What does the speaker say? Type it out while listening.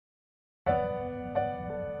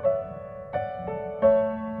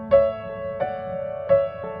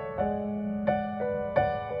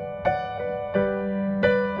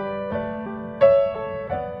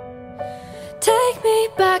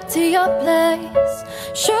your place.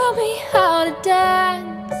 Show me how to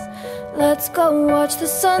dance. Let's go watch the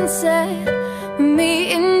sunset with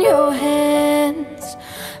me in your hands.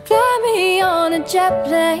 Fly me on a jet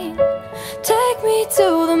plane, take me to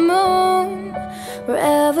the moon.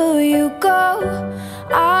 Wherever you go,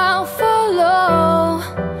 I'll follow.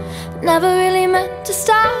 Never really meant to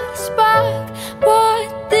start a spark, but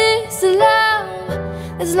this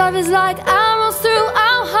love is like arrows through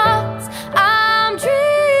our hearts. I'm dreaming.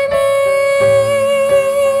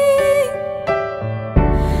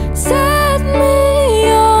 Set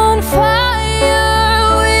me on fire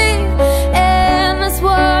with endless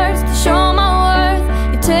words to show my worth.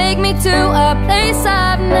 You take me to a place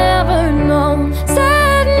I've never known.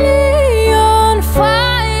 Set me on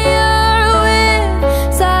fire with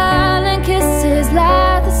silent kisses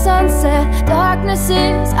like the sunset. Darkness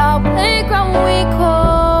is our playground we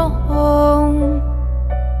call home.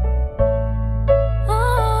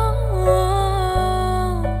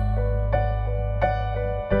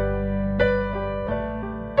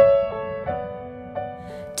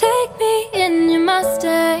 Take me in your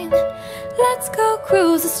Mustang, let's go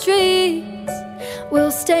cruise the streets.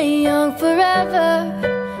 We'll stay young forever,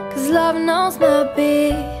 'cause love knows my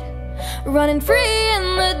beat. Running free in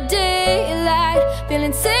the daylight,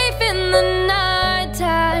 feeling safe in the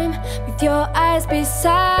nighttime. With your eyes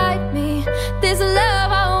beside me, this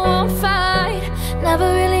love I won't fight. Never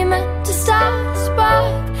really meant to start a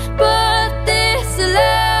spark, but this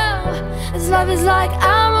love is like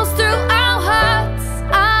arrows through our hearts.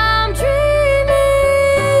 I'm dreaming.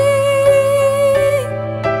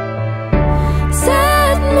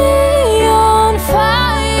 Set me on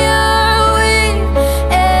fire with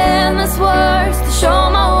endless words to show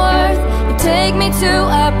my worth. You take me to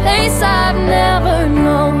a place I've never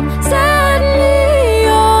known. Set me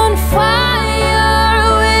on fire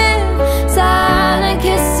with silent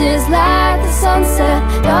kisses like the sunset.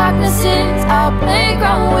 Darkness is our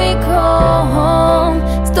playground we call home.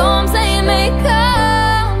 Storms they may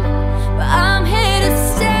come, but I'm here to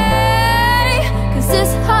stay, 'cause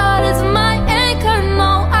this heart is my anchor.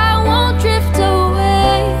 No, I won't drift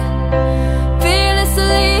away.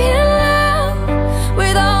 Fearlessly in love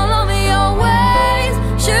with all of your ways.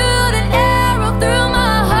 Shoot an arrow through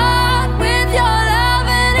my heart with your love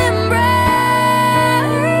and embrace.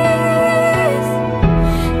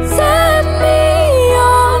 Set me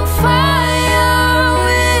on fire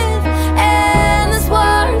with endless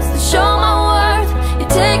words to show my worth. You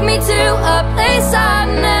take me to a place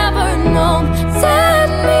I've never known. Set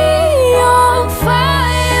me on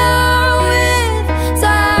fire with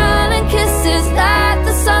silent kisses like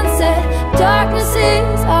the sunset. Darkness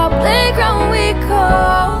is our playground we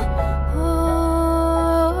call home.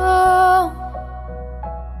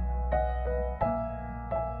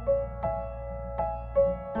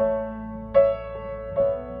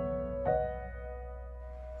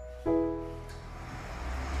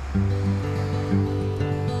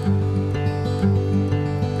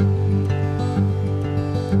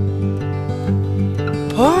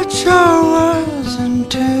 Put your words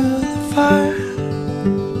into the fire,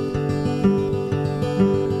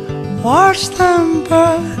 watch them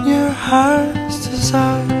burn your heart's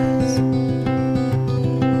desires.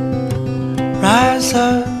 Rise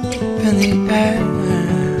up in the air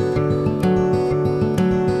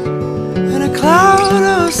in a cloud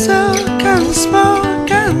of silk and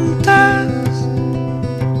smoke and dust.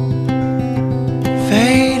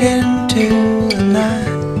 Fade into the night.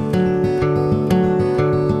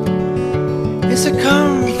 It's a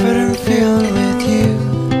comfort and feel with you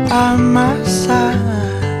by my side.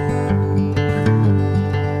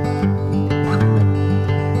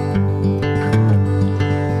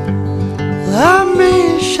 Let me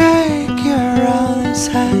shake your honest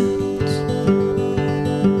hands,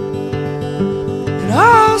 and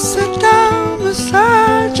I'll sit down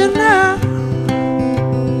beside you now.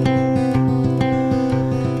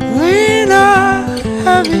 Lean our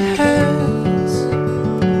heavy hands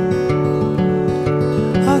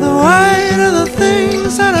of the weight of the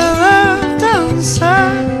things that I left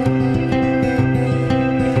unsaid.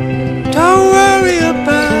 Don't worry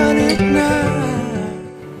about it now.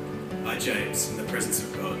 I, James, in the presence of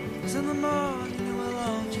God, 'Cause in the morning it will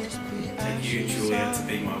all just be take you, Julia, to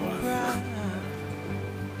be my wife,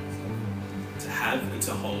 to have and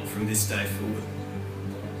to hold from this day forward,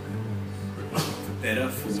 for better,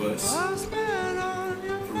 for worse,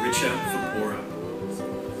 for richer, for poorer,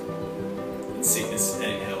 in sickness and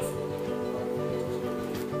in health,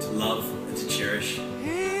 to love and to cherish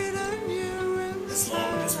as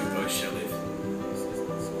long as we both shall live.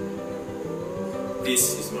 This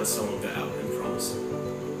is my song of vow and promise.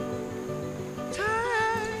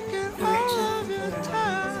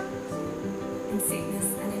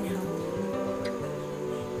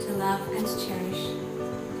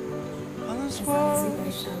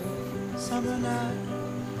 summer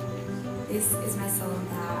night. This is my song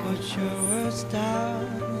that Put your words down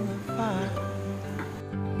in the fire.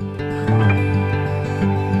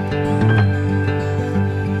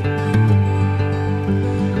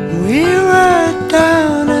 We were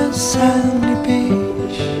down at Sandy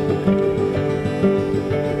Beach,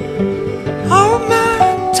 old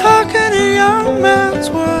man talking a young man's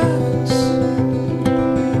words.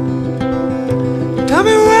 Tell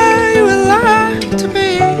me where you would like to be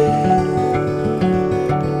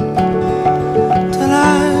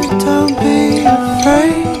tonight. Don't be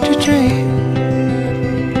afraid to dream.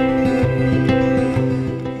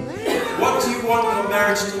 What do you want your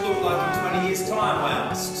marriage to look like in 20 years' time, I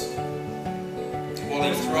asked.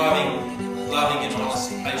 While thriving, loving and honest,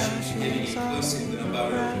 patient, forgiving, inclusive, with a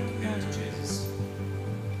motor committed to Jesus.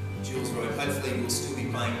 Jules wrote, hopefully we'll still be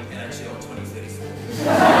playing NHL 2034.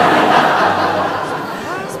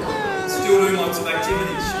 Still doing lots of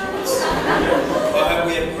activities, she writes. I hope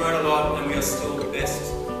we have grown a lot and we are still the best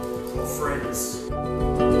of friends.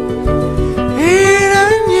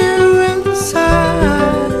 Eating you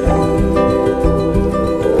inside.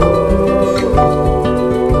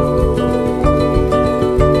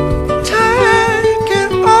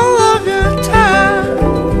 Taking all of your time.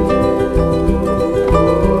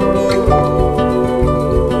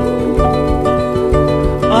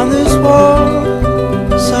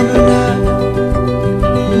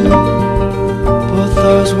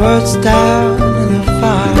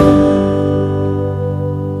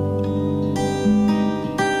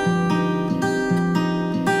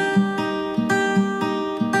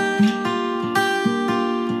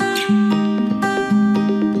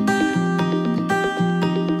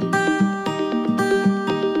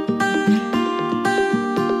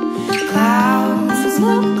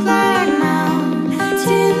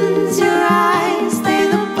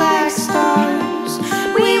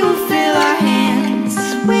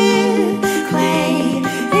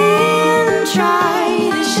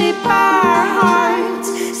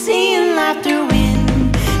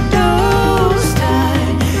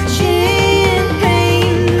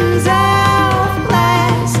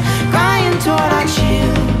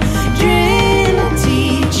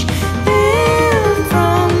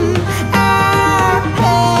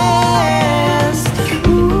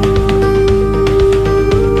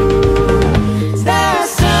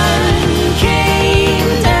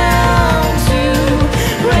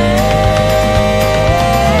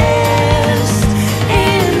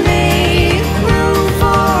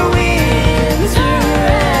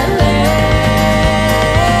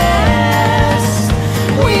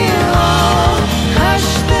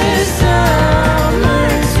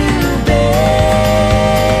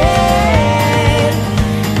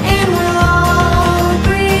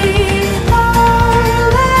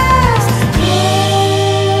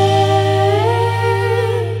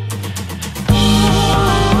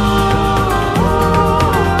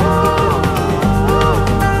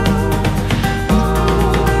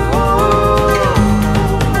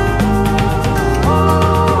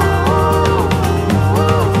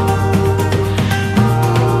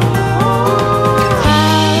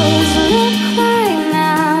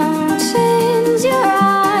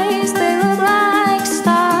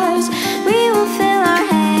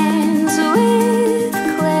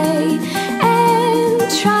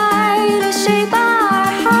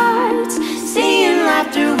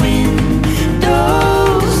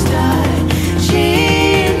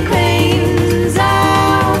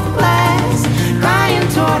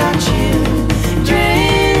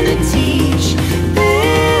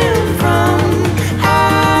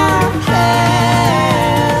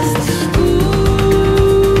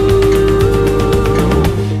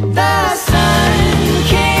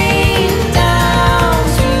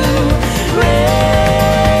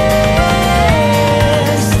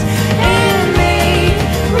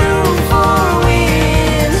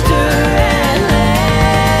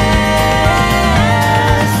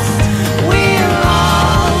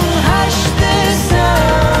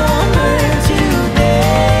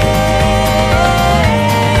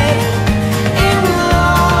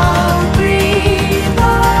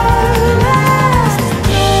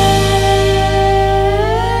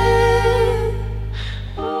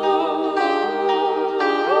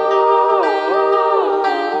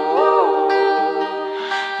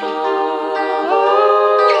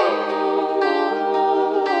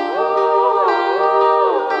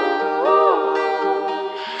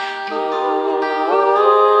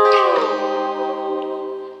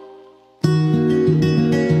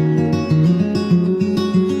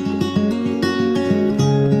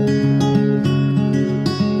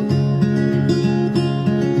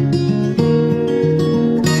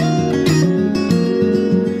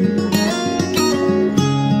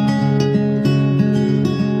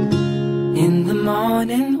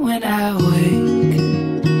 morning when I wake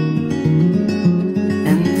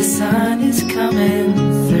and the sun is coming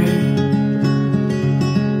through.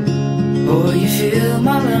 Oh, you fill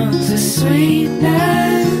my lungs with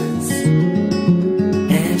sweetness,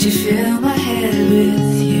 and you fill my head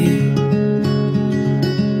with you.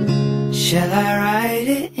 Shall I write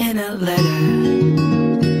it in a letter?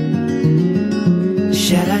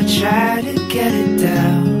 Shall I try to get it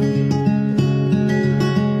down?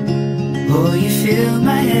 Oh, you fill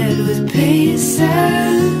my head with pieces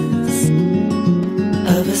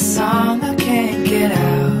of a song I can't get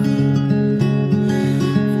out.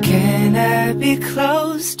 Can I be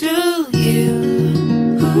close to you?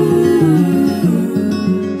 Ooh,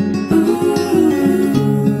 ooh.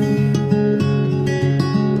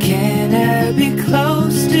 Can I be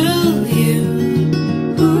close to you?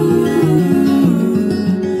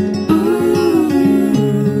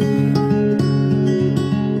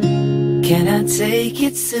 Can I take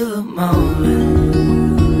you to a moment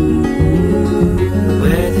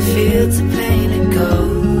where the fields are painted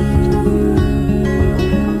gold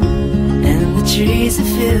and the trees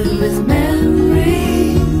are filled with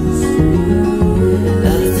memories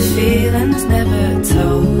of the feelings never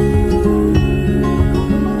told?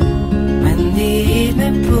 When the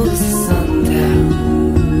evening pulls the sun down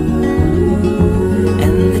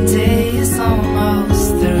and the day is almost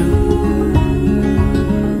through,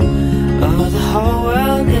 the whole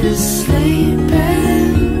world is sleeping,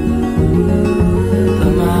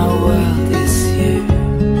 but my world is you.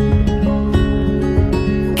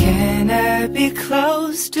 Can I be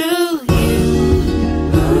close to you?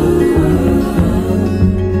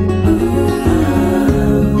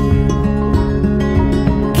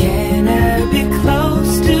 Can I be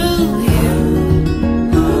close to you?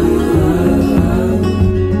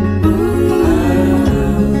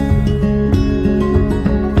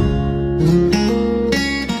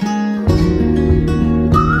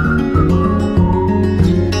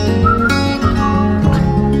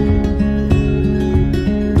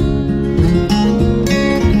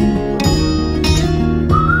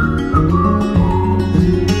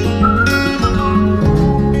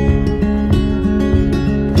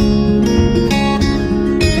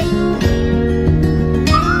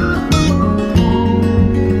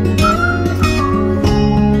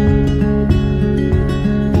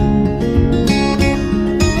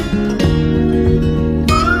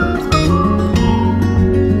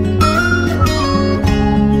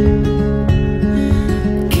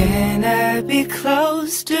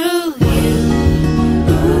 Close to you.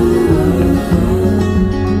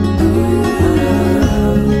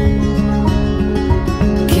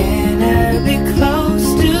 Can I be close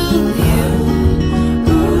to you?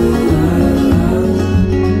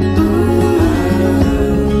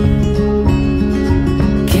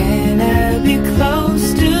 Can I be close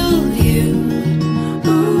to you?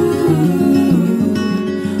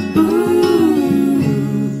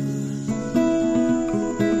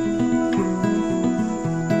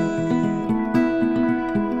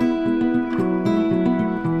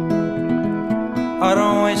 I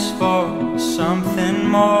don't wish for something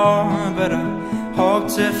more, but I hope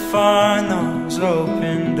to find those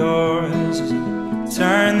open doors. As I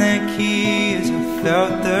turn the key, as I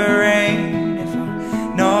felt the rain, if I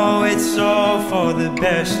know it's all for the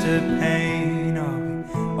best of pain, I'll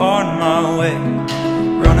be on my way,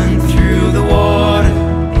 running through the water.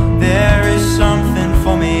 There is something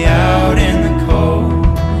for me out in the cold.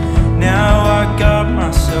 Now I got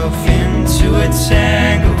myself into a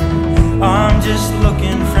tangle. I'm just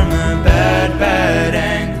looking from a bad, bad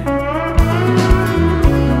angle.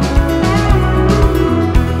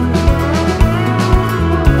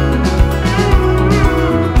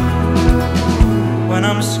 When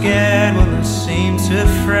I'm scared, well, I seem to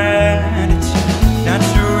fret. It's a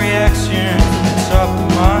natural reaction from the top of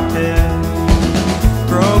my head.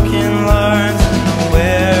 Broken lines and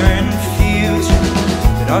nowhere in the future,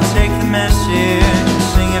 but I'll take the message and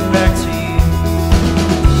sing it back to you.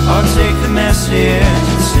 I'll take the message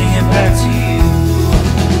and sing it back to you.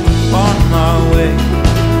 On my way,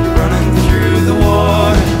 running through the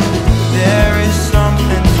water. There is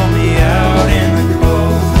something for me out in the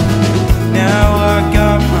cold. Now I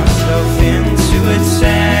got myself into a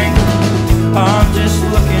tangle. I'm just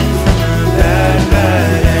looking from a bad,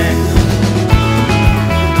 bad angle.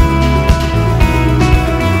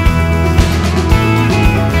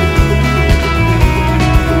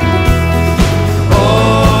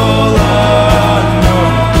 All I know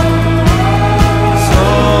is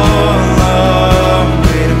all I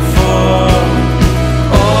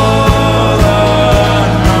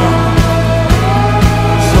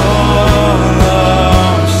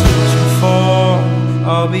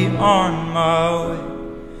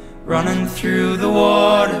running through the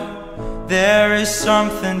water. There is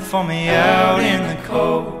something for me out in the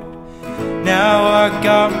cold. Now I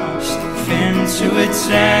got my stuff into a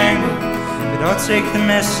tangle, but I'll take the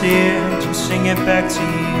message and sing it back to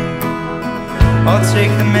you. I'll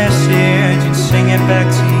take the message and sing it back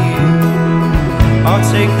to you. I'll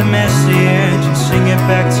take the message and sing it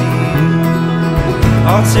back to you.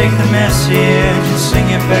 I'll take the message and sing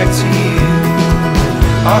it back to you.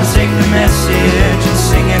 I'll take the message and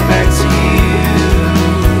sing it back to you.